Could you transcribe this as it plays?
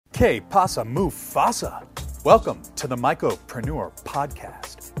Que pasa, Mufasa? Welcome to the Mycopreneur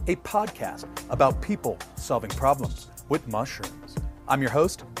Podcast, a podcast about people solving problems with mushrooms. I'm your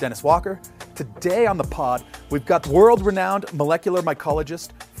host, Dennis Walker. Today on the pod, we've got world-renowned molecular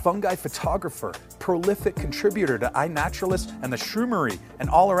mycologist, fungi photographer, prolific contributor to iNaturalist and the Shroomery,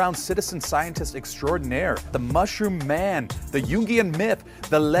 and all-around citizen scientist extraordinaire, the mushroom man, the Jungian myth,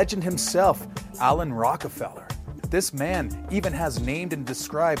 the legend himself, Alan Rockefeller. This man even has named and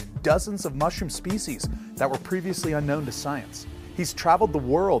described dozens of mushroom species that were previously unknown to science. He's traveled the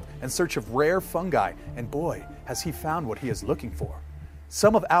world in search of rare fungi, and boy, has he found what he is looking for.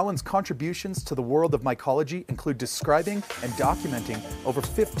 Some of Alan's contributions to the world of mycology include describing and documenting over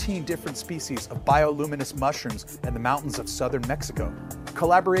 15 different species of bioluminescent mushrooms in the mountains of southern Mexico,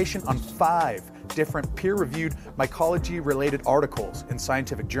 collaboration on 5 different peer-reviewed mycology-related articles in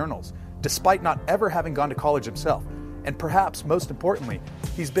scientific journals, despite not ever having gone to college himself. And perhaps most importantly,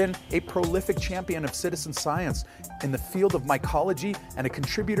 he's been a prolific champion of citizen science in the field of mycology and a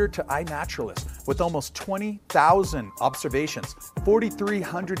contributor to iNaturalist with almost 20,000 observations,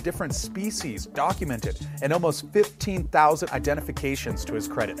 4,300 different species documented, and almost 15,000 identifications to his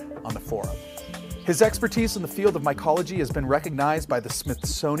credit on the forum. His expertise in the field of mycology has been recognized by the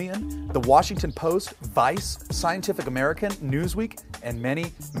Smithsonian, the Washington Post, Vice, Scientific American, Newsweek, and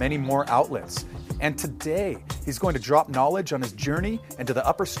many, many more outlets. And today, he's going to drop knowledge on his journey into the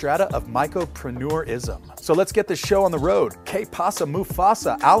upper strata of mycopreneurism. So let's get this show on the road. Que pasa,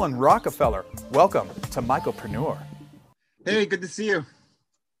 Mufasa? Alan Rockefeller. Welcome to Mycopreneur. Hey, good to see you.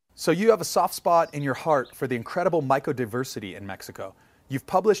 So you have a soft spot in your heart for the incredible mycodiversity in Mexico. You've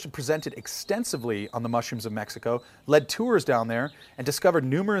published and presented extensively on the mushrooms of Mexico, led tours down there, and discovered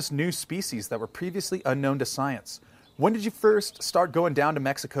numerous new species that were previously unknown to science. When did you first start going down to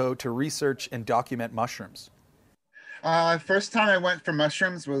Mexico to research and document mushrooms? First time I went for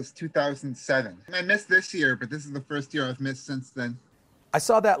mushrooms was 2007. I missed this year, but this is the first year I've missed since then. I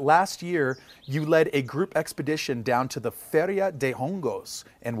saw that last year you led a group expedition down to the Feria de Hongos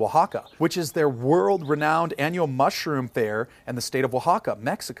in Oaxaca, which is their world-renowned annual mushroom fair in the state of Oaxaca,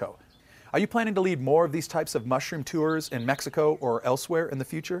 Mexico. Are you planning to lead more of these types of mushroom tours in Mexico or elsewhere in the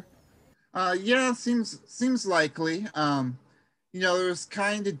future? Yeah, seems likely. It was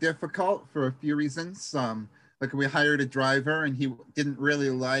kind of difficult for a few reasons. Like we hired a driver and he didn't really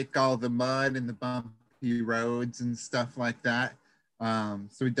like all the mud and the bumpy roads and stuff like that.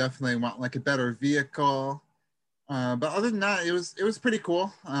 So we definitely want like a better vehicle. But other than that, it was pretty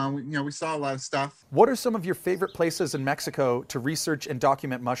cool. We saw a lot of stuff. What are some of your favorite places in Mexico to research and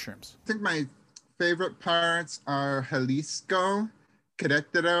document mushrooms? I think my favorite parts are Jalisco,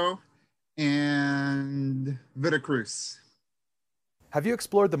 Querétaro, and Veracruz. Have you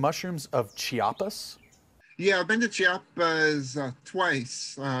explored the mushrooms of Chiapas? Yeah, I've been to Chiapas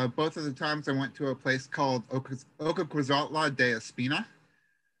twice. Both of the times I went to a place called Ocoquizotla de Espina.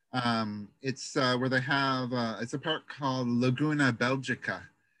 It's where they have, it's a park called Laguna Belgica,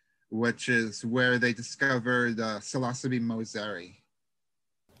 which is where they discovered Psilocybe moseri.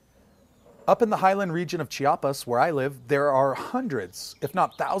 Up in the highland region of Chiapas, where I live, there are hundreds, if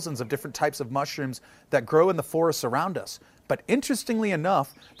not thousands, of different types of mushrooms that grow in the forests around us. But interestingly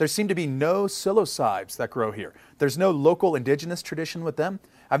enough, there seem to be no psilocybes that grow here. There's no local indigenous tradition with them.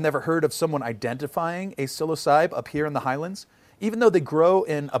 I've never heard of someone identifying a psilocybe up here in the highlands, even though they grow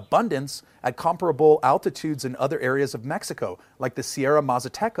in abundance at comparable altitudes in other areas of Mexico, like the Sierra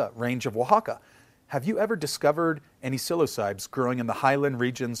Mazateca range of Oaxaca. Have you ever discovered any psilocybes growing in the highland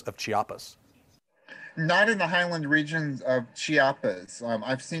regions of Chiapas? Not in the highland regions of Chiapas.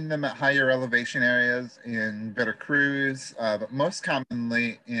 I've seen them at higher elevation areas in Veracruz, but most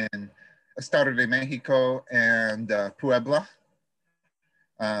commonly in Estado de Mexico and Puebla.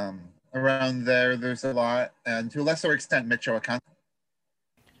 Around there's a lot, and to a lesser extent, Michoacan.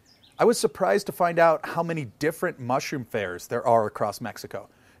 I was surprised to find out how many different mushroom fairs there are across Mexico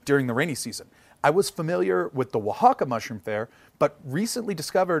during the rainy season. I was familiar with the Oaxaca Mushroom Fair, but recently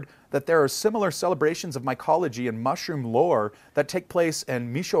discovered that there are similar celebrations of mycology and mushroom lore that take place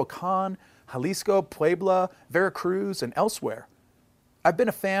in Michoacan, Jalisco, Puebla, Veracruz, and elsewhere. I've been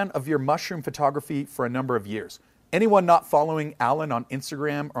a fan of your mushroom photography for a number of years. Anyone not following Alan on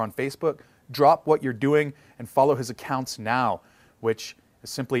Instagram or on Facebook, drop what you're doing and follow his accounts now, which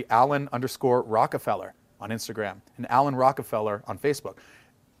is simply Alan_Rockefeller on Instagram and Alan Rockefeller on Facebook.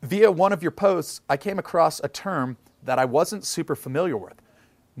 Via one of your posts, I came across a term that I wasn't super familiar with,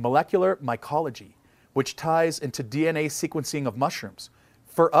 molecular mycology, which ties into DNA sequencing of mushrooms.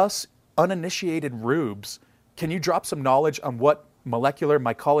 For us uninitiated rubes, can you drop some knowledge on what molecular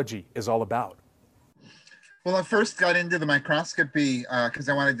mycology is all about? Well, I first got into the microscopy because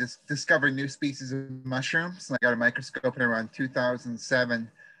I wanted to discover new species of mushrooms. I got a microscope in around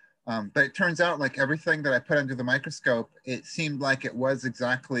 2007. But it turns out like everything that I put under the microscope, it seemed like it was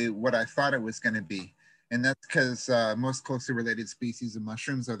exactly what I thought it was going to be. And that's because most closely related species of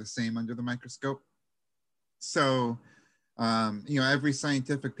mushrooms are the same under the microscope. So, every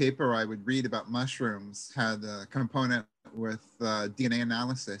scientific paper I would read about mushrooms had a component with DNA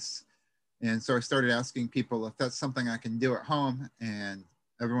analysis. And so I started asking people if that's something I can do at home. And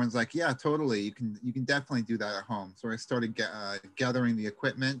everyone's like, yeah, totally. You can definitely do that at home. So I started gathering the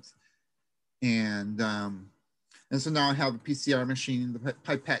equipment, and so now I have a PCR machine, the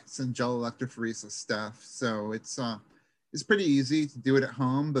pipettes and gel electrophoresis stuff. So it's pretty easy to do it at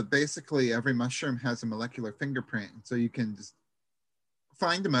home, but basically every mushroom has a molecular fingerprint. And so you can just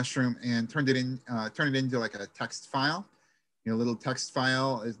find the mushroom and turn it into like a text file. A little text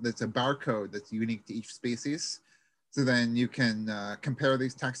file that's a barcode that's unique to each species. So then you can compare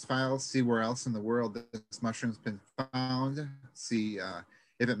these text files, see where else in the world this mushroom's been found, see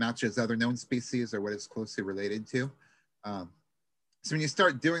if it matches other known species or what it's closely related to. So when you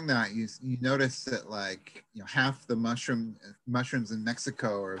start doing that, you notice that half the mushrooms in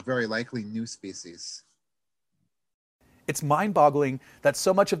Mexico are very likely new species. It's mind-boggling that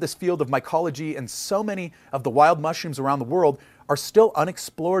so much of this field of mycology and so many of the wild mushrooms around the world are still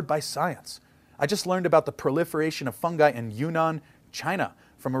unexplored by science. I just learned about the proliferation of fungi in Yunnan, China,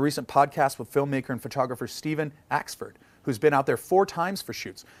 from a recent podcast with filmmaker and photographer Stephen Axford, who's been out there 4 times for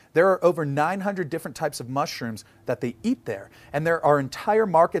shoots. There are over 900 different types of mushrooms that they eat there, and there are entire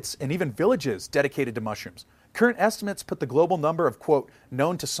markets and even villages dedicated to mushrooms. Current estimates put the global number of, quote,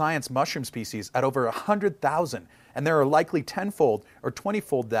 known to science mushroom species at over 100,000, and there are likely 10-fold or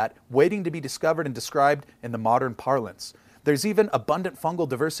 20-fold that waiting to be discovered and described in the modern parlance. There's even abundant fungal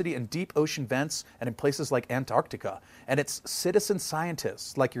diversity in deep ocean vents and in places like Antarctica, and it's citizen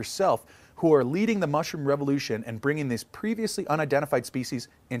scientists like yourself who are leading the mushroom revolution and bringing these previously unidentified species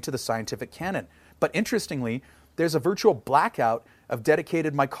into the scientific canon. But interestingly, there's a virtual blackout of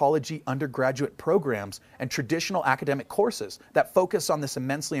dedicated mycology undergraduate programs and traditional academic courses that focus on this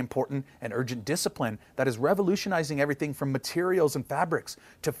immensely important and urgent discipline that is revolutionizing everything from materials and fabrics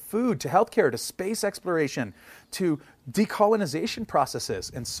to food to healthcare to space exploration to decolonization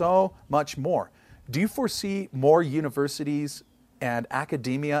processes and so much more. Do you foresee more universities and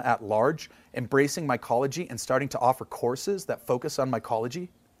academia at large embracing mycology and starting to offer courses that focus on mycology?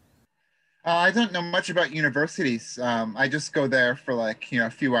 I don't know much about universities. I just go there for a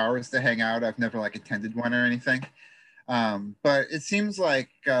few hours to hang out. I've never attended one or anything. But it seems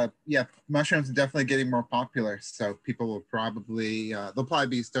mushrooms are definitely getting more popular. So people will they'll probably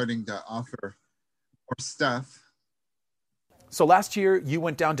be starting to offer more stuff. So last year you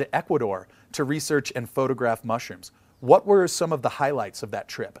went down to Ecuador to research and photograph mushrooms. What were some of the highlights of that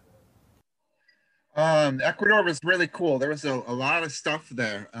trip? Ecuador was really cool. There was a lot of stuff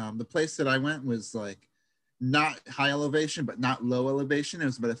there. The place that I went was not high elevation, but not low elevation. It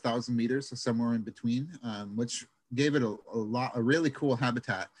was about 1,000 meters, so somewhere in between, which gave it a really cool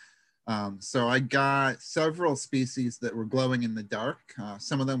habitat. So I got several species that were glowing in the dark.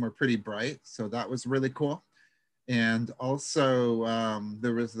 Some of them were pretty bright, so that was really cool. And also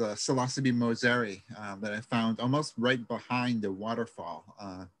there was the Psilocybe moseri that I found almost right behind the waterfall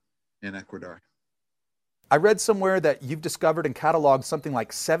in Ecuador. I read somewhere that you've discovered and cataloged something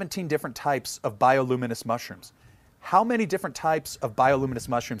like 17 different types of bioluminescent mushrooms. How many different types of bioluminescent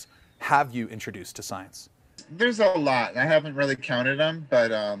mushrooms have you introduced to science? There's a lot. I haven't really counted them,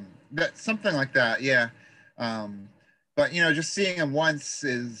 but something like that, yeah. But just seeing them once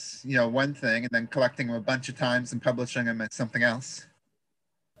is one thing, and then collecting them a bunch of times and publishing them is something else.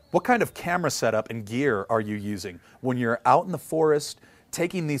 What kind of camera setup and gear are you using when you're out in the forest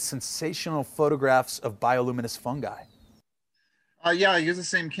taking these sensational photographs of bioluminescent fungi? Yeah, I use the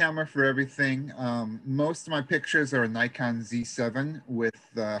same camera for everything. Most of my pictures are a Nikon Z7 with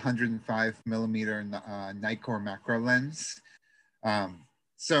 105 millimeter Nikkor macro lens.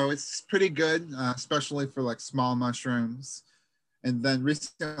 So it's pretty good, especially for small mushrooms. And then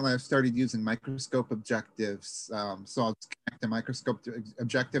recently I've started using microscope objectives. So I'll just connect the microscope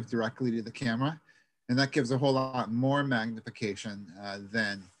objective directly to the camera. And that gives a whole lot more magnification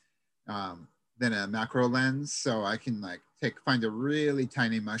than a macro lens. So I can find a really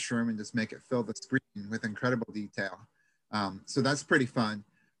tiny mushroom and just make it fill the screen with incredible detail. So that's pretty fun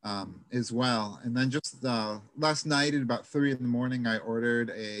as well. And then just last night at about 3 a.m, I ordered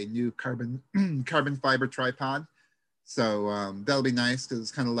a new carbon fiber tripod. So that'll be nice because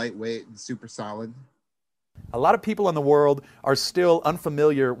it's kind of lightweight and super solid. A lot of people in the world are still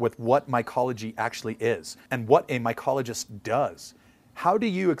unfamiliar with what mycology actually is and what a mycologist does. How do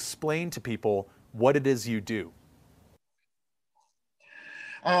you explain to people what it is you do?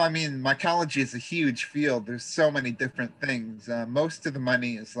 Oh, I mean, mycology is a huge field. There's so many different things. Most of the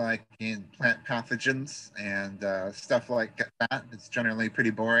money is like in plant pathogens and stuff like that. It's generally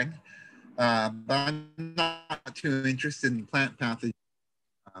pretty boring. But I'm not too interested in plant pathogens.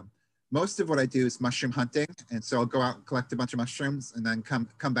 Um, Most of what I do is mushroom hunting, and so I'll go out and collect a bunch of mushrooms, and then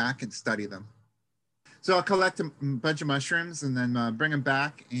come back and study them. So I'll collect a bunch of mushrooms and then bring them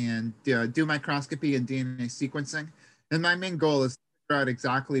back and do microscopy and DNA sequencing. And my main goal is to figure out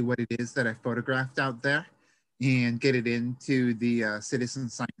exactly what it is that I photographed out there and get it into the citizen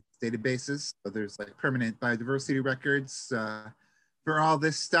science databases. So there's like permanent biodiversity records for all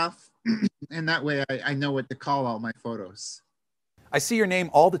this stuff. And that way I know what to call all my photos. I see your name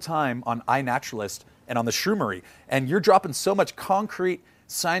all the time on iNaturalist and on the Shroomery, and you're dropping so much concrete,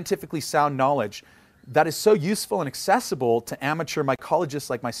 scientifically sound knowledge that is so useful and accessible to amateur mycologists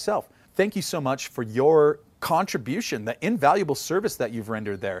like myself. Thank you so much for your contribution, the invaluable service that you've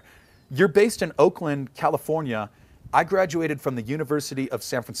rendered there. You're based in Oakland, California. I graduated from the University of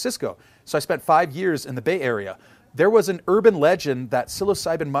San Francisco, so I spent 5 years in the Bay Area. There was an urban legend that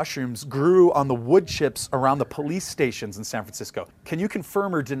psilocybin mushrooms grew on the wood chips around the police stations in San Francisco. Can you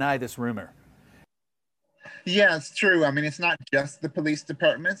confirm or deny this rumor? Yeah, it's true. I mean, it's not just the police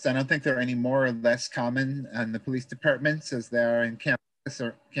departments. I don't think they're any more or less common in the police departments as they are in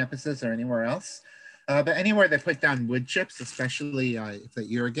campuses or anywhere else. But anywhere they put down wood chips, especially if they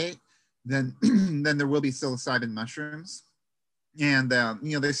irrigate, then then there will be psilocybin mushrooms. And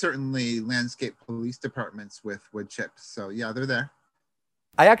they certainly landscape police departments with wood chips. So yeah, they're there.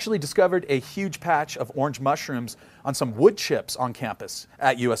 I actually discovered a huge patch of orange mushrooms on some wood chips on campus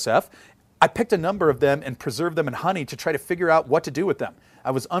at USF. I picked a number of them and preserved them in honey to try to figure out what to do with them.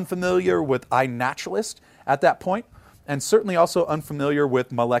 I was unfamiliar with iNaturalist at that point, and certainly also unfamiliar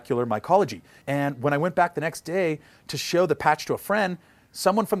with molecular mycology. And when I went back the next day to show the patch to a friend,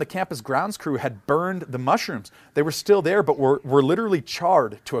 someone from the campus grounds crew had burned the mushrooms. They were still there, but were literally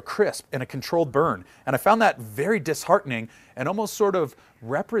charred to a crisp in a controlled burn. And I found that very disheartening and almost sort of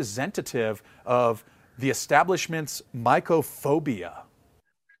representative of the establishment's mycophobia.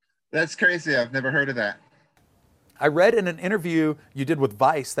 That's crazy. I've never heard of that. I read in an interview you did with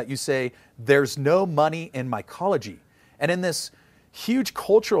Vice that you say, there's no money in mycology. And in this huge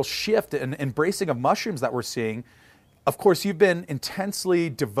cultural shift and embracing of mushrooms that we're seeing, of course, you've been intensely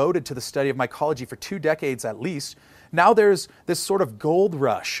devoted to the study of mycology for 2 decades at least. Now there's this sort of gold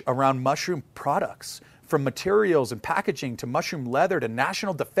rush around mushroom products, from materials and packaging to mushroom leather to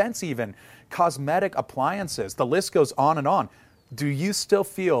national defense even, cosmetic appliances. The list goes on and on. Do you still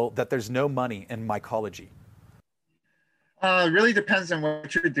feel that there's no money in mycology? It really depends on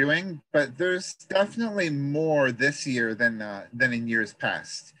what you're doing, but there's definitely more this year than in years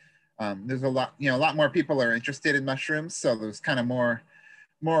past. There's a lot more people are interested in mushrooms, so there's kind of more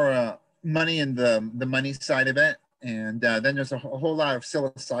money in the money side of it, and then there's a whole lot of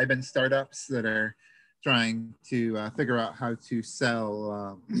psilocybin startups that are trying to figure out how to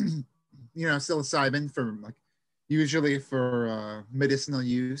sell psilocybin for usually for medicinal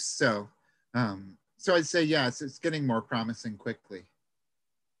use. So I'd say yes, it's getting more promising quickly.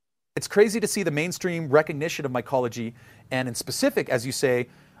 It's crazy to see the mainstream recognition of mycology, and in specific, as you say,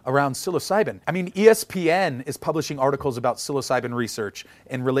 around psilocybin. I mean, ESPN is publishing articles about psilocybin research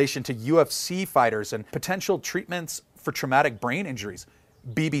in relation to UFC fighters and potential treatments for traumatic brain injuries.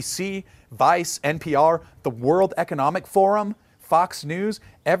 BBC, Vice, NPR, the World Economic Forum, Fox News,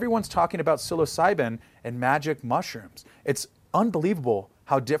 everyone's talking about psilocybin and magic mushrooms. It's unbelievable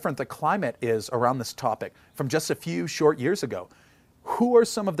how different the climate is around this topic from just a few short years ago. Who are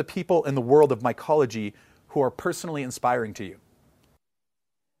some of the people in the world of mycology who are personally inspiring to you?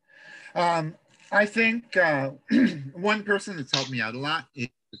 I think one person that's helped me out a lot is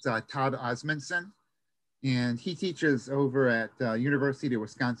Todd Osmondson, and he teaches over at University of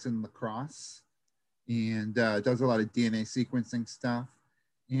Wisconsin-La Crosse, and does a lot of DNA sequencing stuff.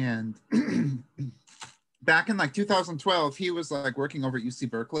 And back in 2012, he was working over at UC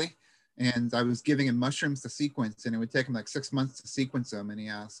Berkeley, and I was giving him mushrooms to sequence, and it would take him 6 months to sequence them. And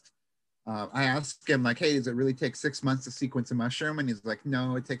I asked him hey, does it really take 6 months to sequence a mushroom? And he's like,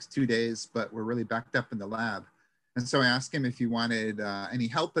 no, it takes 2 days, but we're really backed up in the lab. And so I asked him if he wanted any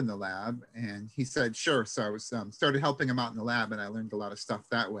help in the lab, and he said, sure. So I was started helping him out in the lab, and I learned a lot of stuff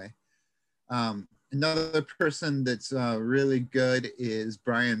that way. Another person that's really good is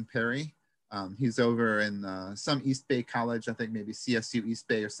Brian Perry. He's over in some East Bay college, I think maybe CSU East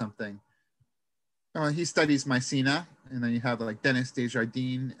Bay or something. He studies Mycena, and then you have like Dennis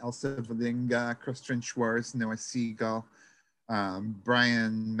Desjardins, Elsa Valinga, Christian Schwartz, Noah Siegel,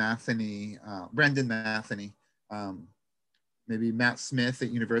 Brendan Matheny, um, maybe Matt Smith at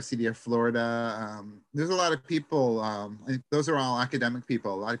University of Florida. There's a lot of people. Those are all academic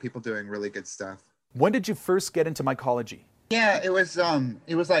people. A lot of people doing really good stuff. When did you first get into mycology? Yeah, it was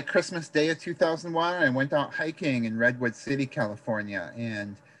like Christmas Day of 2001. I went out hiking in Redwood City, California,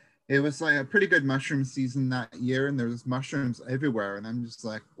 and it was like a pretty good mushroom season that year, and there's mushrooms everywhere. And I'm just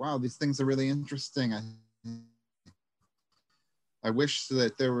like, wow, these things are really interesting. I wish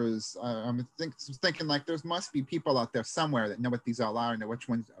that there was, I'm thinking like there must be people out there somewhere that know what these all are and know which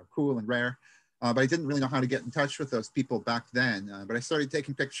ones are cool and rare. But I didn't really know how to get in touch with those people back then. But I started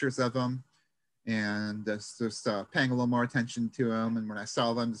taking pictures of them and just paying a little more attention to them. And when I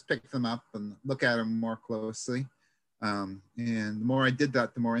saw them, just pick them up and look at them more closely. And the more I did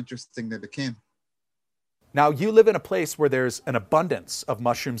that, the more interesting they became. Now, you live in a place where there's an abundance of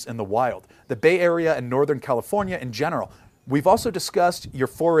mushrooms in the wild, the Bay Area and Northern California in general. We've also discussed your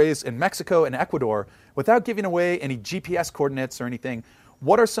forays in Mexico and Ecuador. Without giving away any GPS coordinates or anything,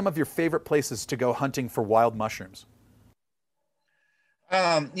 what are some of your favorite places to go hunting for wild mushrooms?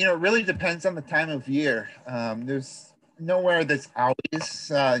 It really depends on the time of year. There's nowhere that's always,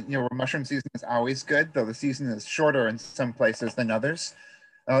 where mushroom season is always good, though the season is shorter in some places than others.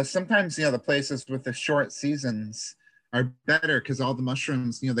 Sometimes, the places with the short seasons are better because all the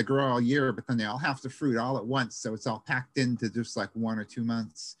mushrooms, they grow all year, but then they all have to fruit all at once. So it's all packed into just like 1 or 2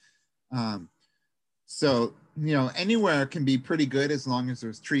 months. So, anywhere can be pretty good as long as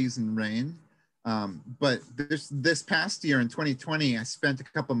there's trees and rain. But this past year in 2020, I spent a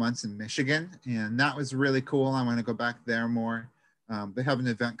couple months in Michigan, and that was really cool. I want to go back there more. They have an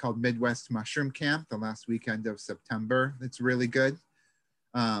event called Midwest Mushroom Camp the last weekend of September. It's really good.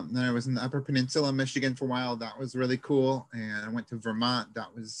 Then I was in the Upper Peninsula of Michigan for a while. That was really cool. And I went to Vermont.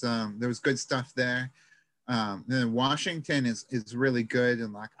 That was, there was good stuff there. Then Washington is really good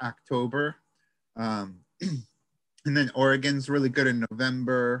in like October. And then Oregon's really good in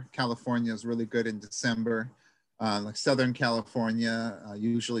November. California is really good in December. Like Southern California,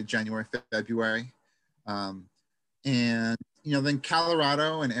 usually January, February. And then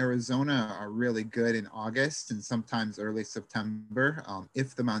Colorado and Arizona are really good in August and sometimes early September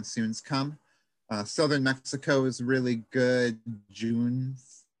if the monsoons come. Southern Mexico is really good June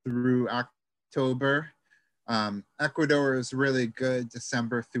through October. Ecuador is really good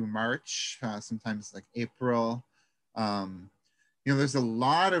December through March, sometimes like April. There's a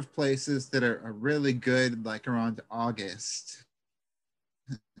lot of places that are really good like around August,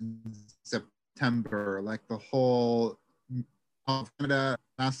 September, like the whole Canada,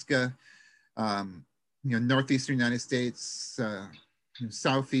 Alaska, northeastern United States,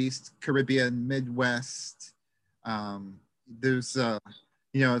 southeast, Caribbean, Midwest. There's,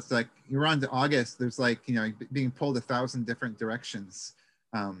 it's like you're on to August, there's like, being pulled 1,000 different directions.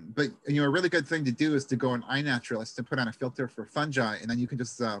 But a really good thing to do is to go on iNaturalist and put on a filter for fungi, and then you can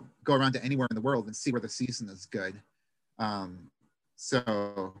just go around to anywhere in the world and see where the season is good.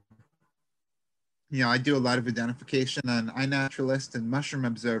 So I do a lot of identification on iNaturalist and Mushroom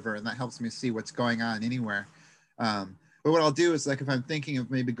Observer, and that helps me see what's going on anywhere. But what I'll do is, like, if I'm thinking of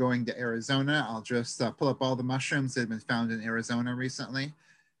maybe going to Arizona, I'll just pull up all the mushrooms that have been found in Arizona recently.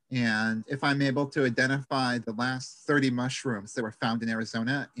 And if I'm able to identify the last 30 mushrooms that were found in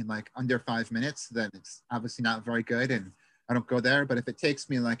Arizona in like under 5 minutes, then it's obviously not very good and I don't go there. But if it takes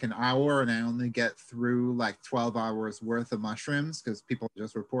me like an hour and I only get through like 12 hours worth of mushrooms because people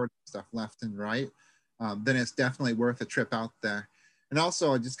just report stuff left and right, then it's definitely worth a trip out there. And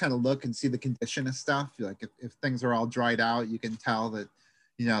also I just kind of look and see the condition of stuff. Like if things are all dried out, you can tell that,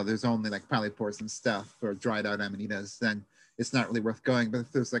 there's only like polypores and stuff or dried out amanitas, then it's not really worth going. But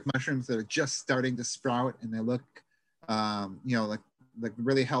if there's like mushrooms that are just starting to sprout and they look, like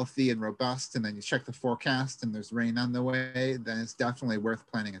really healthy and robust, and then you check the forecast and there's rain on the way, then it's definitely worth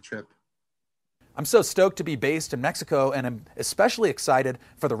planning a trip. I'm so stoked to be based in Mexico, and I'm especially excited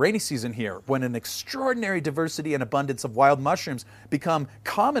for the rainy season here, when an extraordinary diversity and abundance of wild mushrooms become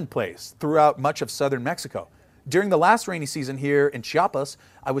commonplace throughout much of southern Mexico. During the last rainy season here in Chiapas,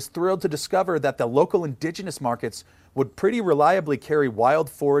 I was thrilled to discover that the local indigenous markets would pretty reliably carry wild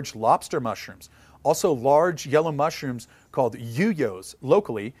forage lobster mushrooms. Also large yellow mushrooms called yuyos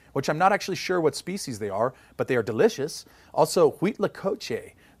locally, which I'm not actually sure what species they are, but they are delicious. Also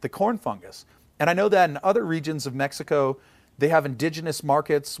huitlacoche, the corn fungus. And I know that in other regions of Mexico, they have indigenous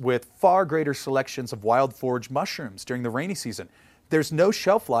markets with far greater selections of wild forage mushrooms during the rainy season. There's no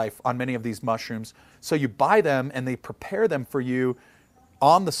shelf life on many of these mushrooms, so you buy them and they prepare them for you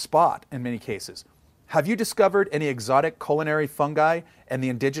on the spot in many cases. Have you discovered any exotic culinary fungi in the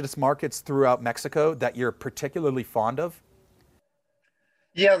indigenous markets throughout Mexico that you're particularly fond of?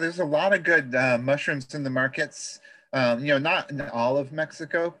 Yeah, there's a lot of good mushrooms in the markets. Not in all of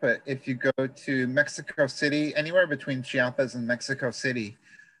Mexico, but if you go to Mexico City, anywhere between Chiapas and Mexico City,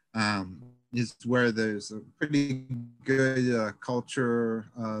 um, is where there's a pretty good culture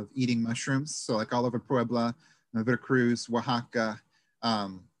of eating mushrooms. So, like all over Puebla, Veracruz, Oaxaca,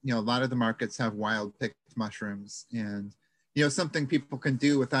 a lot of the markets have wild picked mushrooms, and something people can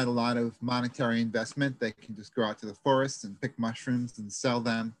do without a lot of monetary investment. They can just go out to the forest and pick mushrooms and sell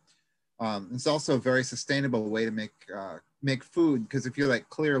them. It's also a very sustainable way to make food, because if you like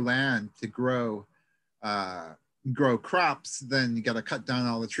clear land to grow crops, then you got to cut down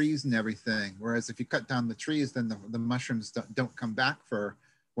all the trees and everything. Whereas if you cut down the trees, then the mushrooms don't come back for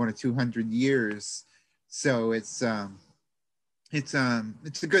 1 or 200 years. So it's a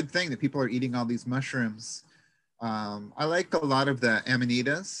good thing that people are eating all these mushrooms. I like a lot of the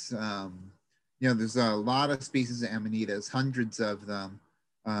amanitas. There's a lot of species of amanitas, hundreds of them.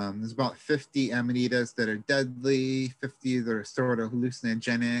 There's about 50 amanitas that are deadly, 50 that are sort of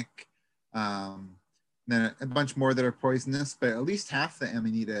hallucinogenic, then a bunch more that are poisonous, but at least half the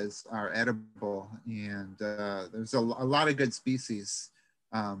amanitas are edible. And there's a lot of good species.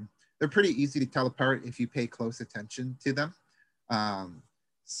 They're pretty easy to tell apart if you pay close attention to them.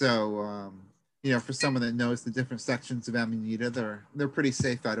 For someone that knows the different sections of Amanita, they're pretty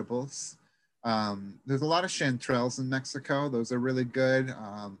safe edibles. There's a lot of chanterelles in Mexico. Those are really good.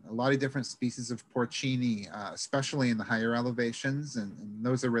 A lot of different species of porcini, especially in the higher elevations, and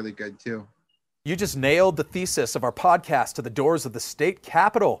those are really good too. You just nailed the thesis of our podcast, To the Doors of the State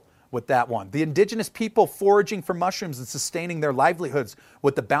Capitol, with that one. The indigenous people foraging for mushrooms and sustaining their livelihoods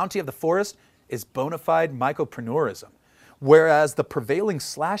with the bounty of the forest is bona fide mycopreneurism. Whereas the prevailing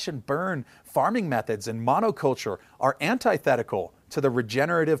slash and burn farming methods and monoculture are antithetical to the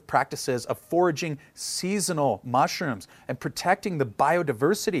regenerative practices of foraging seasonal mushrooms and protecting the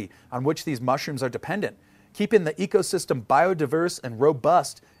biodiversity on which these mushrooms are dependent. Keeping the ecosystem biodiverse and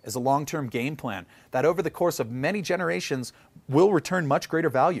robust is a long-term game plan that over the course of many generations will return much greater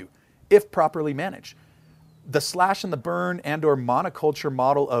value if properly managed. The slash and the burn and or monoculture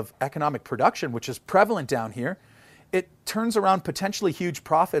model of economic production, which is prevalent down here, it turns around potentially huge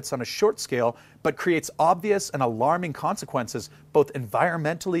profits on a short scale, but creates obvious and alarming consequences both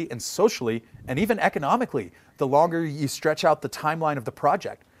environmentally and socially, and even economically, the longer you stretch out the timeline of the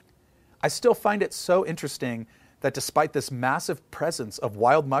project. I still find it so interesting that despite this massive presence of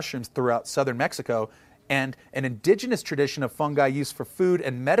wild mushrooms throughout southern Mexico and an indigenous tradition of fungi used for food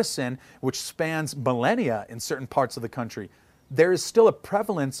and medicine, which spans millennia in certain parts of the country, there is still a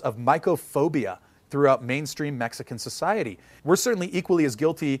prevalence of mycophobia throughout mainstream Mexican society. We're certainly equally as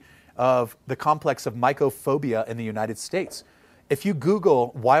guilty of the complex of mycophobia in the United States. If you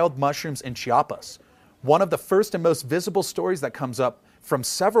Google wild mushrooms in Chiapas, one of the first and most visible stories that comes up from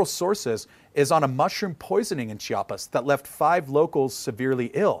several sources is on a mushroom poisoning in Chiapas that left 5 locals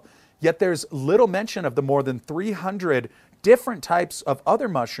severely ill. Yet there's little mention of the more than 300 different types of other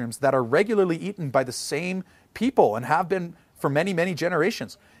mushrooms that are regularly eaten by the same people and have been for many, many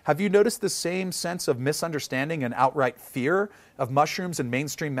generations. Have you noticed the same sense of misunderstanding and outright fear of mushrooms in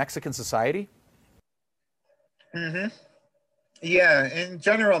mainstream Mexican society? Mm-hmm. Yeah, in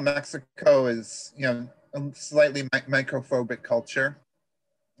general, Mexico is, a slightly mycophobic culture.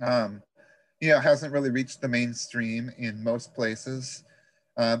 Hasn't really reached the mainstream in most places,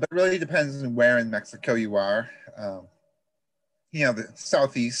 but really depends on where in Mexico you are. The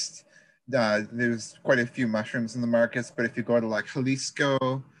southeast, there's quite a few mushrooms in the markets, but if you go to like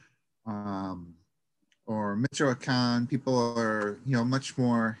Jalisco or Michoacan, people are, much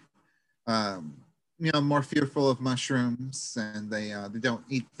more, more fearful of mushrooms, and they don't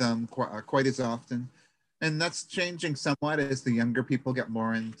eat them quite as often. And that's changing somewhat as the younger people get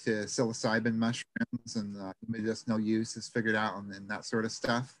more into psilocybin mushrooms and medicinal use is figured out and that sort of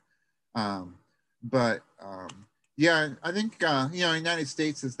stuff. Yeah, I think, United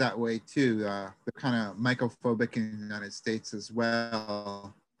States is that way too. They're kind of mycophobic in the United States as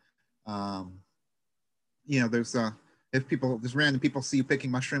well. If there's random people see you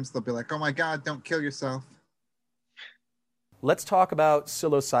picking mushrooms, they'll be like, oh my God, don't kill yourself. Let's talk about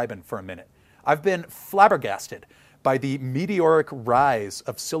psilocybin for a minute. I've been flabbergasted by the meteoric rise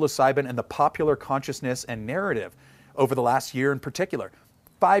of psilocybin in the popular consciousness and narrative over the last year in particular.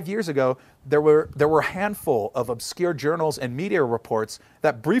 5 years ago, there were a handful of obscure journals and media reports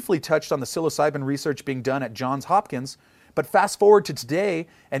that briefly touched on the psilocybin research being done at Johns Hopkins. But fast forward to today,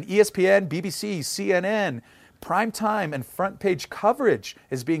 and ESPN, BBC, CNN, Prime time and front page coverage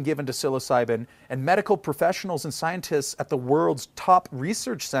is being given to psilocybin, and medical professionals and scientists at the world's top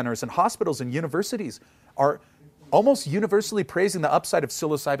research centers and hospitals and universities are almost universally praising the upside of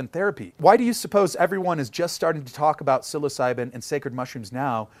psilocybin therapy. Why do you suppose everyone is just starting to talk about psilocybin and sacred mushrooms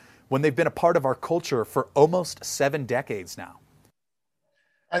now when they've been a part of our culture for almost 7 decades now?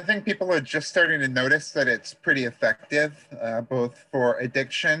 I think people are just starting to notice that it's pretty effective, both for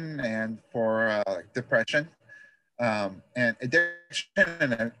addiction and for depression. And addiction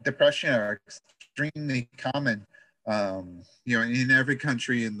and depression are extremely common, in every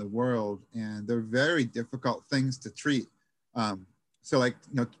country in the world, and they're very difficult things to treat.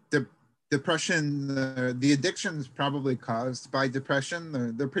 Depression, the addiction is probably caused by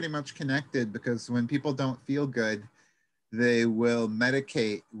depression. They're pretty much connected, because when people don't feel good, they will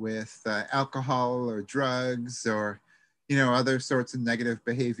medicate with alcohol or drugs or, other sorts of negative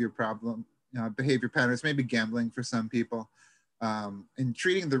behavior patterns, maybe gambling for some people. And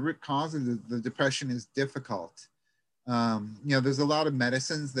treating the root cause of the depression is difficult. There's a lot of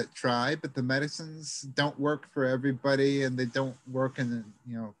medicines that try, but the medicines don't work for everybody, and they don't work they're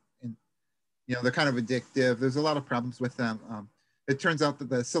kind of addictive. There's a lot of problems with them. It turns out that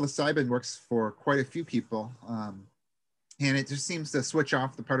the psilocybin works for quite a few people. And it just seems to switch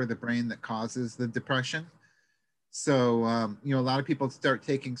off the part of the brain that causes the depression. So, a lot of people start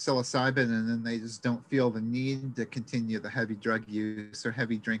taking psilocybin, and then they just don't feel the need to continue the heavy drug use or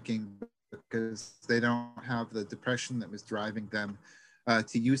heavy drinking, because they don't have the depression that was driving them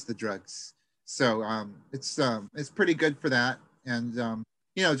to use the drugs. So it's pretty good for that. And,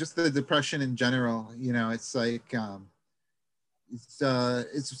 just the depression in general, it's like,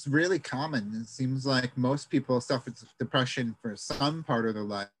 it's really common. It seems like most people suffer depression for some part of their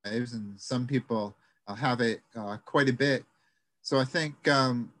lives, and some people have it quite a bit. So I think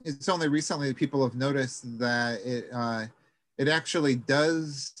it's only recently that people have noticed that it actually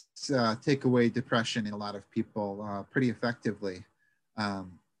does take away depression in a lot of people pretty effectively.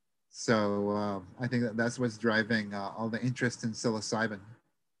 So I think that's what's driving all the interest in psilocybin.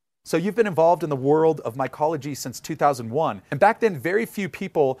 So you've been involved in the world of mycology since 2001. And back then, very few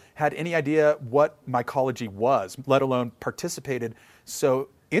people had any idea what mycology was, let alone participated so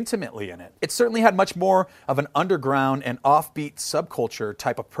intimately in it. It certainly had much more of an underground and offbeat subculture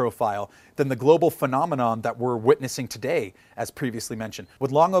type of profile than the global phenomenon that we're witnessing today, as previously mentioned,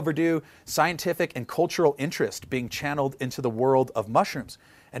 with long overdue scientific and cultural interest being channeled into the world of mushrooms,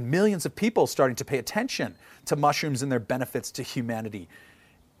 and millions of people starting to pay attention to mushrooms and their benefits to humanity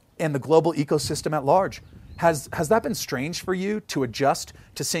and the global ecosystem at large. Has that been strange for you to adjust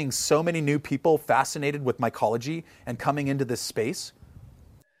to seeing so many new people fascinated with mycology and coming into this space?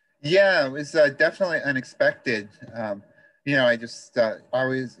 Yeah, it was definitely unexpected. I just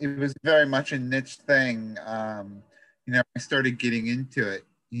it was very much a niche thing. I started getting into it,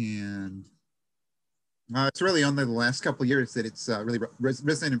 and it's really only the last couple of years that it's really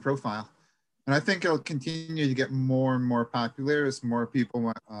risen in profile. And I think it'll continue to get more and more popular as more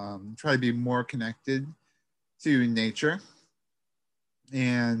people try to be more connected to nature.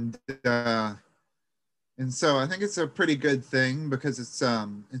 And so I think it's a pretty good thing, because it's a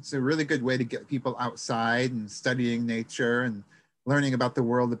really good way to get people outside and studying nature and learning about the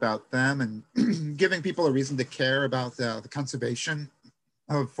world about them, and giving people a reason to care about the conservation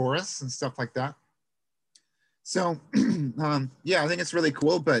of forests and stuff like that. So, I think it's really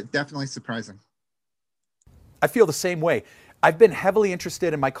cool, but definitely surprising. I feel the same way. I've been heavily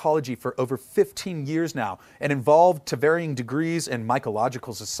interested in mycology for over 15 years now, and involved to varying degrees in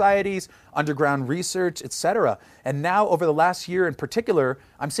mycological societies, underground research, etc. And now, over the last year in particular,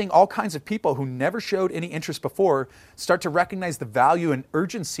 I'm seeing all kinds of people who never showed any interest before start to recognize the value and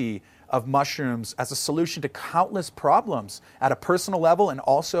urgency of mushrooms as a solution to countless problems at a personal level and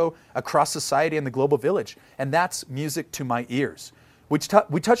also across society and the global village. And that's music to my ears. We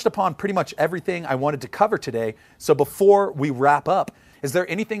touched upon pretty much everything I wanted to cover today. So before we wrap up, is there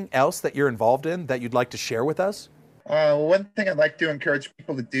anything else that you're involved in that you'd like to share with us? One thing I'd like to encourage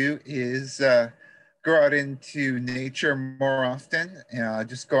people to do is go out into nature more often.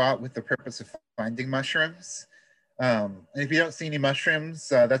 Just go out with the purpose of finding mushrooms. And if you don't see any mushrooms,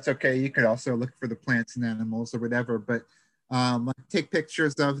 that's okay. You could also look for the plants and animals or whatever, but take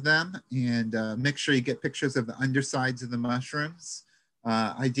pictures of them, and make sure you get pictures of the undersides of the mushrooms.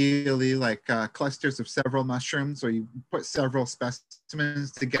 Ideally like clusters of several mushrooms, or you put several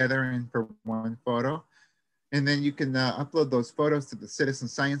specimens together in for one photo. And then you can upload those photos to the citizen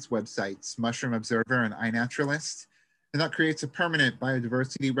science websites, Mushroom Observer and iNaturalist. And that creates a permanent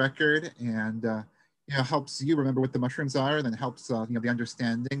biodiversity record, and helps you remember what the mushrooms are, and then helps the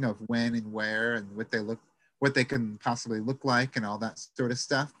understanding of when and where and what they look what they can possibly look like and all that sort of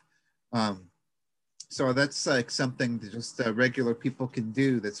stuff. So that's like something that just regular people can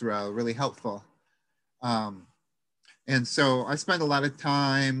do that's really helpful. And so I spend a lot of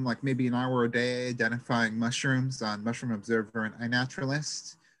time, like maybe an hour a day, identifying mushrooms on Mushroom Observer and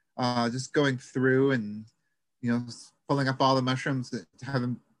iNaturalist, just going through and, pulling up all the mushrooms that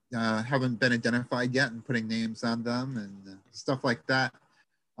haven't been identified yet and putting names on them and stuff like that.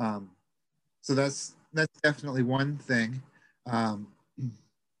 So that's definitely one thing.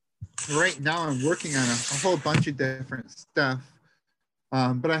 Right now I'm working on a whole bunch of different stuff.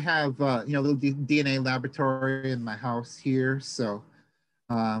 But I have, a little DNA laboratory in my house here. So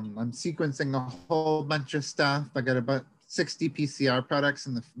I'm sequencing a whole bunch of stuff. I got about 60 PCR products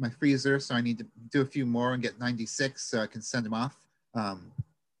in my freezer. So I need to do a few more and get 96 so I can send them off.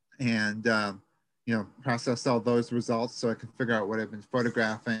 Process all those results so I can figure out what I've been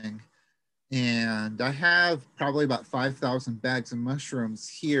photographing. And I have probably about 5,000 bags of mushrooms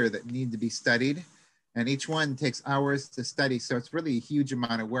here that need to be studied. And each one takes hours to study. So it's really a huge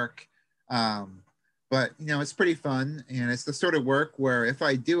amount of work. But, it's pretty fun. And it's the sort of work where if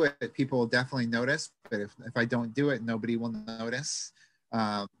I do it, people will definitely notice. But if I don't do it, nobody will notice.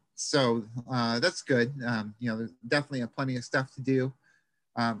 So that's good. There's definitely plenty of stuff to do.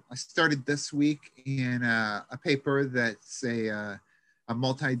 I started this week in a paper that's a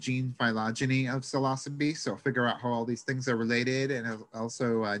multi-gene phylogeny of psilocybe. So figure out how all these things are related, and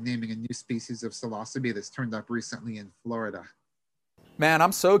also naming a new species of psilocybe that's turned up recently in Florida. Man,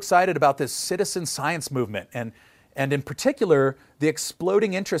 I'm so excited about this citizen science movement and in particular, the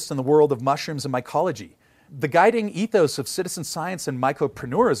exploding interest in the world of mushrooms and mycology. The guiding ethos of citizen science and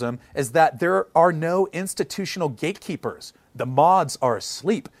mycopreneurism is that there are no institutional gatekeepers. The mods are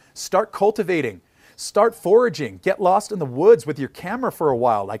asleep. Start cultivating. Start foraging. Get lost in the woods with your camera for a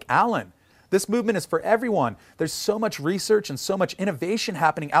while, like Alan. This movement is for everyone. There's so much research and so much innovation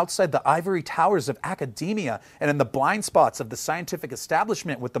happening outside the ivory towers of academia and in the blind spots of the scientific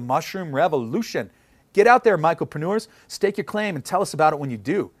establishment with the mushroom revolution. Get out there, mycopreneurs. Stake your claim and tell us about it when you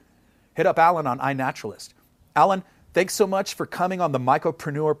do. Hit up Alan on iNaturalist. Alan, thanks so much for coming on the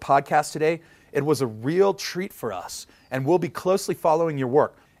Mycopreneur podcast today. It was a real treat for us, and we'll be closely following your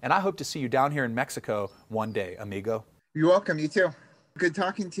work. And I hope to see you down here in Mexico one day, amigo. You're welcome. You too. Good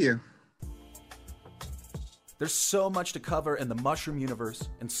talking to you. There's so much to cover in the mushroom universe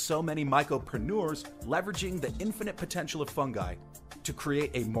and so many mycopreneurs leveraging the infinite potential of fungi to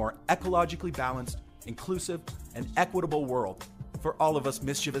create a more ecologically balanced, inclusive, and equitable world for all of us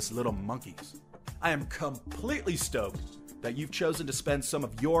mischievous little monkeys. I am completely stoked that you've chosen to spend some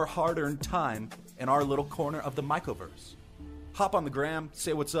of your hard-earned time in our little corner of the Mycoverse. Hop on the gram,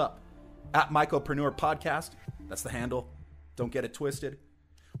 say what's up. At Mycopreneur Podcast, that's the handle. Don't get it twisted.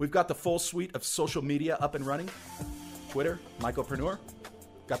 We've got the full suite of social media up and running. Twitter, Mycopreneur.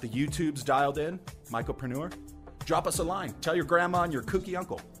 Got the YouTubes dialed in, Mycopreneur. Drop us a line. Tell your grandma and your kooky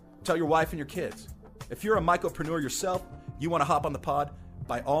uncle. Tell your wife and your kids. If you're a mycopreneur yourself, you want to hop on the pod,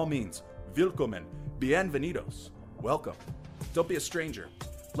 by all means, willkommen, bienvenidos. Welcome. Don't be a stranger.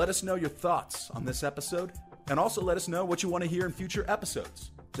 Let us know your thoughts on this episode, and also let us know what you want to hear in future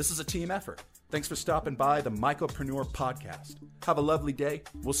episodes. This is a team effort. Thanks for stopping by the Mycopreneur Podcast. Have a lovely day.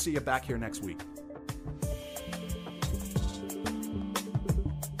 We'll see you back here next week.